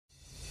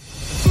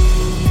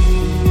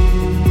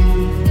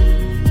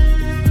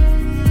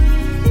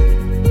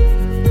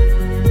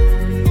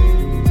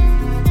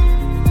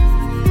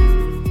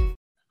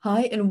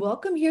and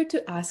welcome here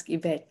to Ask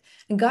Yvette.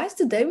 And guys,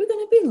 today we're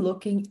going to be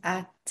looking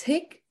at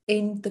tick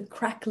in the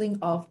crackling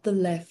of the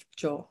left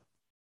jaw.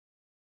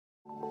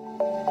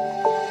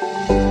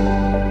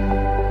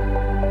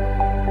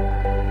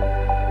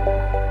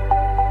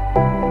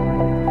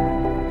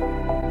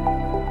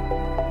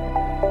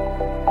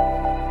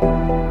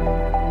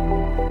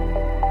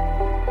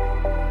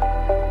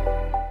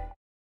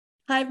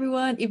 Hi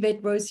everyone, Yvette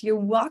Rose here.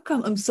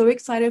 Welcome. I'm so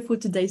excited for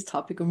today's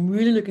topic. I'm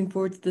really looking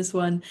forward to this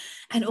one.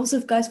 And also,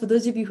 guys, for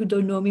those of you who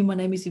don't know me, my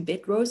name is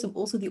Yvette Rose. I'm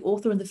also the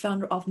author and the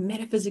founder of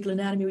Metaphysical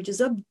Anatomy, which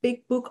is a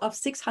big book of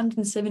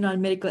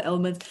 679 medical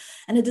ailments.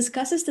 And it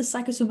discusses the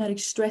psychosomatic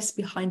stress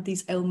behind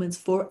these ailments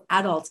for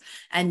adults.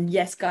 And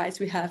yes, guys,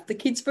 we have the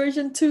kids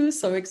version too.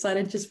 So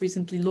excited, just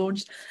recently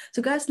launched.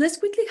 So guys, let's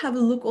quickly have a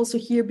look also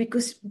here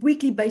because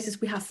weekly basis,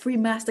 we have free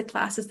master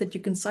classes that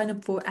you can sign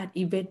up for at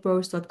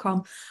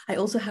YvetteRose.com. I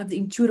also have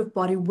the Intuitive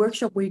Body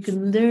Workshop where you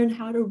can learn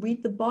how to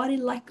read the body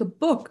like a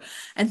book.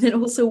 And then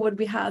also what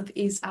we have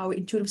is our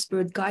Intuitive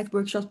Spirit Guide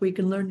workshops where you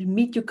can learn to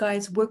meet your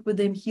guides, work with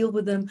them, heal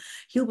with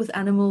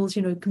animals,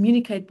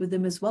 communicate with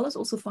them, as well as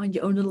also find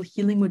your own little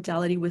healing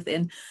modality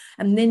within.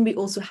 And then we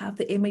also have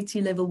the MAT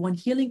Level 1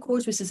 Healing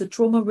Course, which is a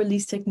trauma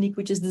release technique,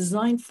 which is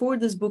designed for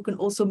this book and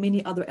also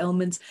many other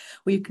elements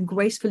where you can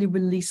gracefully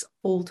release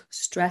old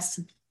stress.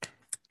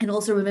 And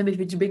also remember,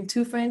 if you bring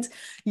two friends,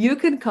 you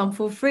can come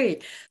for free.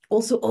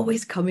 Also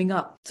always coming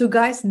up. So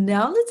guys,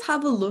 now let's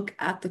have a look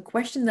at the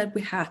question that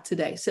we had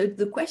today. So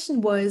the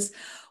question was,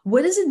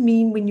 what does it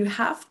mean when you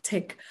have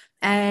tick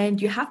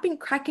and you have been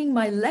cracking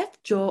my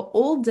left jaw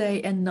all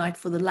day and night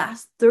for the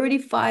last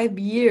 35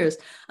 years?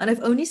 And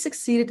I've only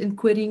succeeded in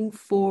quitting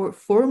for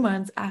 4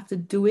 months after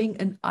doing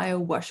an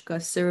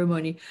ayahuasca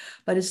ceremony,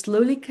 but it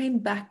slowly came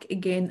back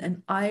again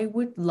and I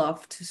would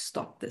love to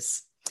stop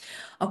this.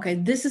 Okay,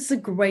 this is a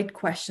great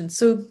question.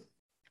 So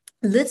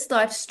let's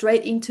dive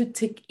straight into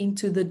tick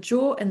into the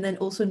jaw. And then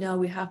also now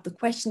we have the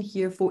question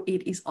here for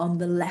it is on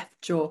the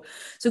left jaw.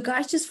 So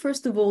guys, just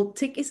first of all,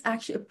 tick is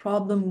actually a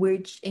problem where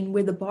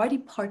the body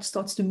part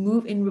starts to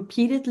move in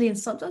repeatedly and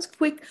sometimes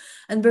quick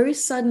and very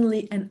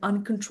suddenly and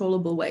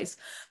uncontrollable ways.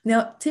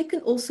 Now, tick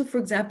can also, for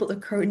example,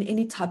 occur in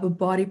any type of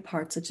body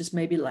part, such as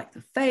maybe like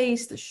the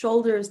face, the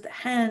shoulders, the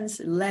hands,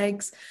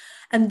 legs.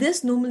 And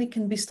this normally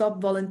can be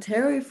stopped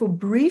voluntarily for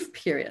brief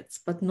periods,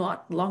 but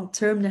not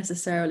long-term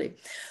necessarily.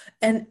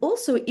 And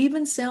also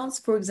even sounds,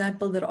 for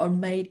example, that are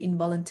made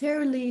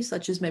involuntarily,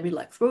 such as maybe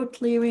like throat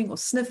clearing or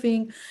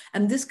sniffing,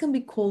 and this can be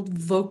called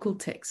vocal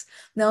tics.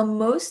 Now,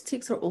 most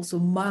tics are also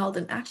mild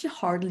and actually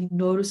hardly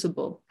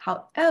noticeable.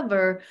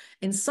 However,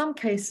 in some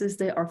cases,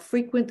 they are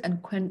frequent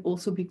and can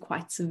also be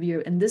quite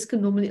severe, and this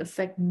can normally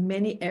affect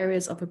many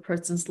areas of a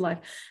person's life.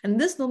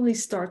 And this normally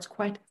starts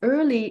quite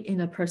early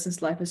in a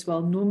person's life as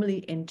well, normally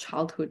in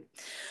childhood.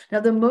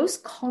 Now, the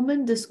most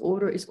common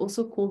disorder is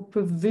also called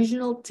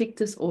provisional tic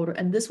disorder,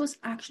 and this was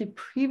actually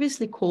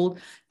previously called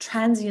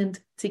transient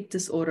tic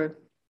disorder.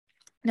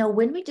 Now,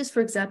 when we just,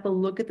 for example,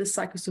 look at the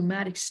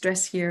psychosomatic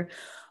stress here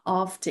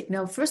of tick.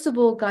 Now, first of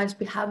all, guys,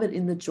 we have it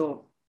in the jaw,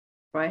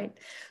 right?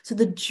 So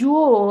the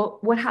jaw,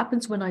 what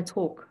happens when I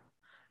talk?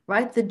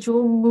 Right? The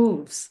jaw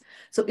moves.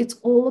 So it's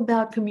all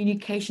about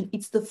communication.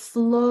 It's the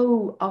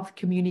flow of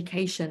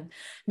communication.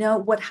 Now,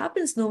 what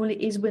happens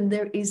normally is when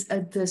there is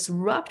a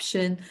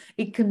disruption,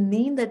 it can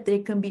mean that there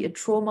can be a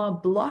trauma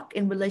block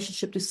in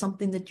relationship to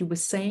something that you were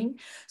saying.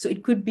 So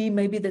it could be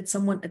maybe that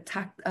someone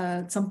attacked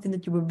something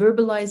that you were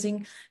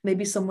verbalizing.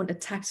 Maybe someone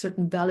attacked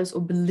certain values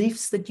or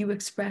beliefs that you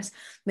express.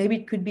 Maybe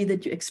it could be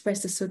that you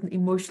expressed a certain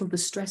emotional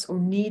distress or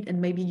need,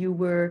 and maybe you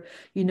were,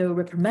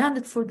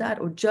 reprimanded for that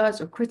or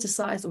judged or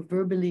criticized or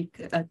verbally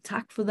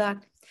attacked for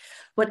that.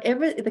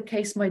 Whatever the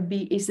case might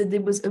be, is that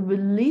there was a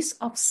release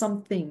of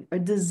something, a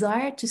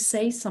desire to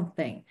say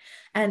something,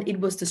 and it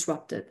was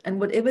disrupted. And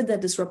whatever that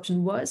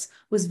disruption was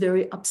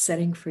very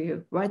upsetting for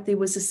you, right? There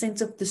was a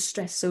sense of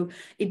distress. So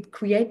it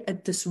created a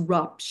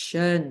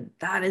disruption.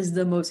 That is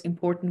the most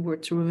important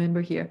word to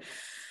remember here.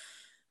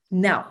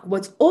 Now,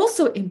 what's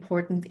also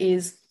important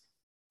is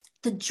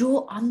the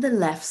jaw on the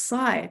left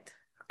side.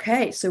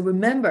 Okay, so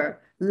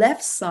remember,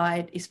 left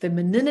side is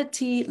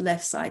femininity,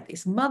 left side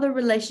is mother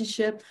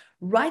relationship,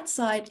 right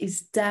side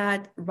is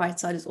dad, right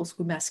side is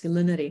also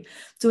masculinity.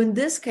 So in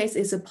this case,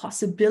 it's a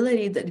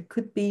possibility that it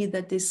could be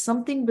that there's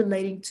something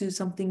relating to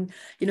something,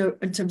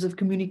 in terms of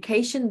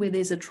communication, where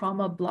there's a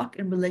trauma block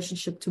in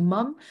relationship to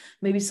mom,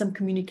 maybe some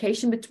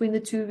communication between the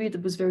two of you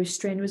that was very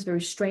strenuous,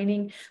 very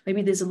straining.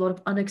 Maybe there's a lot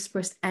of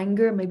unexpressed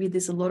anger. Maybe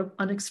there's a lot of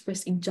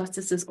unexpressed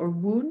injustices or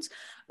wounds.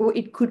 Or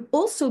it could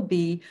also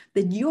be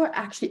that you are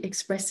actually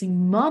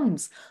expressing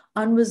mom's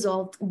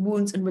unresolved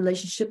wounds in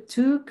relationship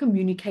to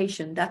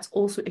communication. That's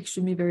also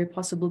extremely very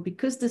possible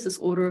because this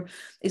disorder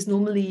is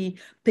normally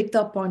picked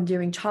up on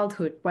during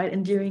childhood, right?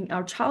 And during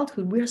our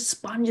childhood, we're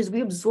sponges.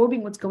 We're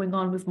absorbing what's going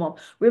on with mom.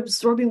 We're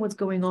absorbing what's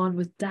going on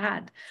with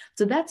dad.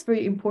 So that's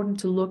very important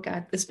to look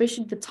at,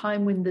 especially the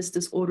time when this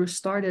disorder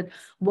started.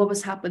 What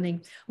was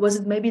happening? Was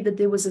it maybe that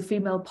there was a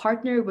female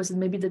partner? Was it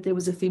maybe that there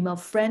was a female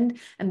friend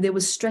and there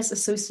was stress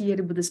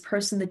associated with this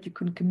person that you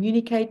couldn't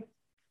communicate?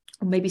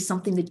 or maybe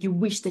something that you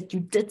wish that you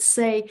did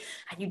say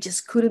and you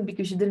just couldn't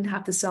because you didn't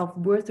have the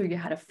self-worth or you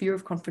had a fear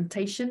of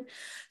confrontation.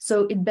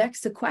 So it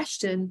begs the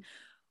question,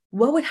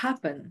 what would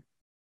happen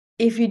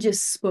if you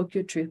just spoke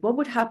your truth? What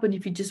would happen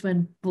if you just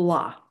went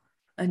blah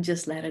and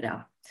just let it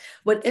out?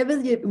 Whatever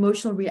the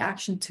emotional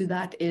reaction to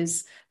that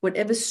is,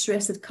 whatever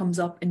stress that comes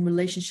up in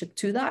relationship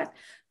to that,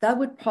 that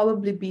would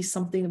probably be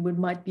something that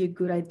might be a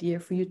good idea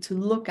for you to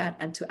look at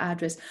and to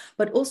address.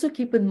 But also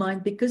keep in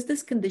mind, because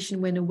this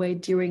condition went away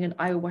during an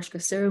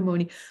ayahuasca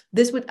ceremony,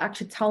 this would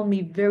actually tell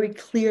me very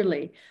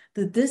clearly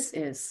that this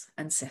is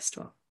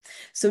ancestral.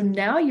 So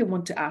now you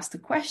want to ask the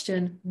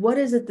question, what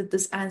is it that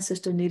this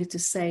ancestor needed to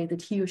say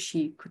that he or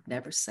she could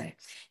never say?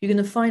 You're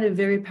going to find a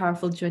very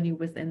powerful journey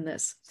within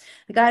this.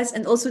 Guys,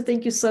 and also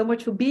thank you so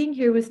much for being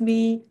here with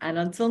me. And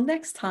until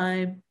next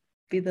time,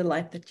 be the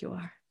light that you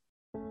are.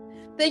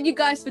 Thank you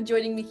guys for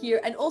joining me here.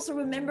 And also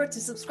remember to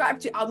subscribe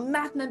to our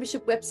math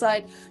membership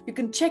website. You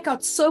can check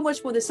out so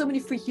much more. There's so many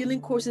free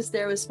healing courses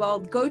there as well.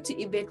 Go to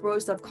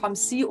YvetteRose.com,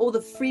 see all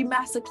the free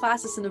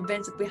masterclasses and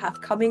events that we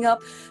have coming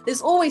up.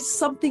 There's always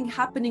something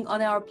happening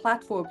on our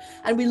platform.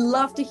 And we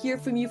love to hear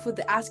from you for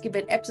the Ask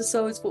Yvette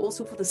episodes, but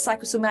also for the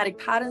psychosomatic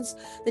patterns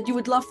that you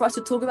would love for us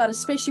to talk about,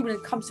 especially when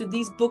it comes to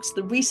these books,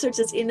 the research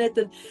that's in it.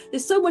 And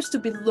there's so much to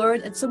be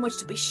learned and so much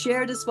to be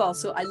shared as well.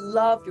 So I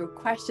love your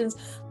questions.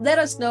 Let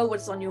us know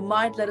what's on your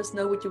mind. Let us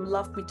know what you would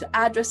love me to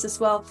address as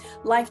well.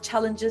 Life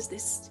challenges,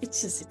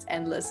 it's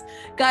endless.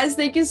 Guys,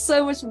 thank you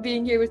so much for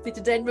being here with me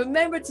today. And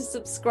remember to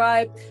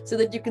subscribe so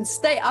that you can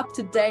stay up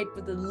to date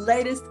with the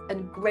latest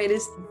and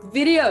greatest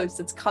videos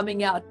that's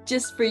coming out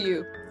just for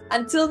you.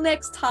 Until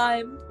next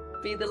time,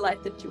 be the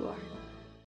light that you are.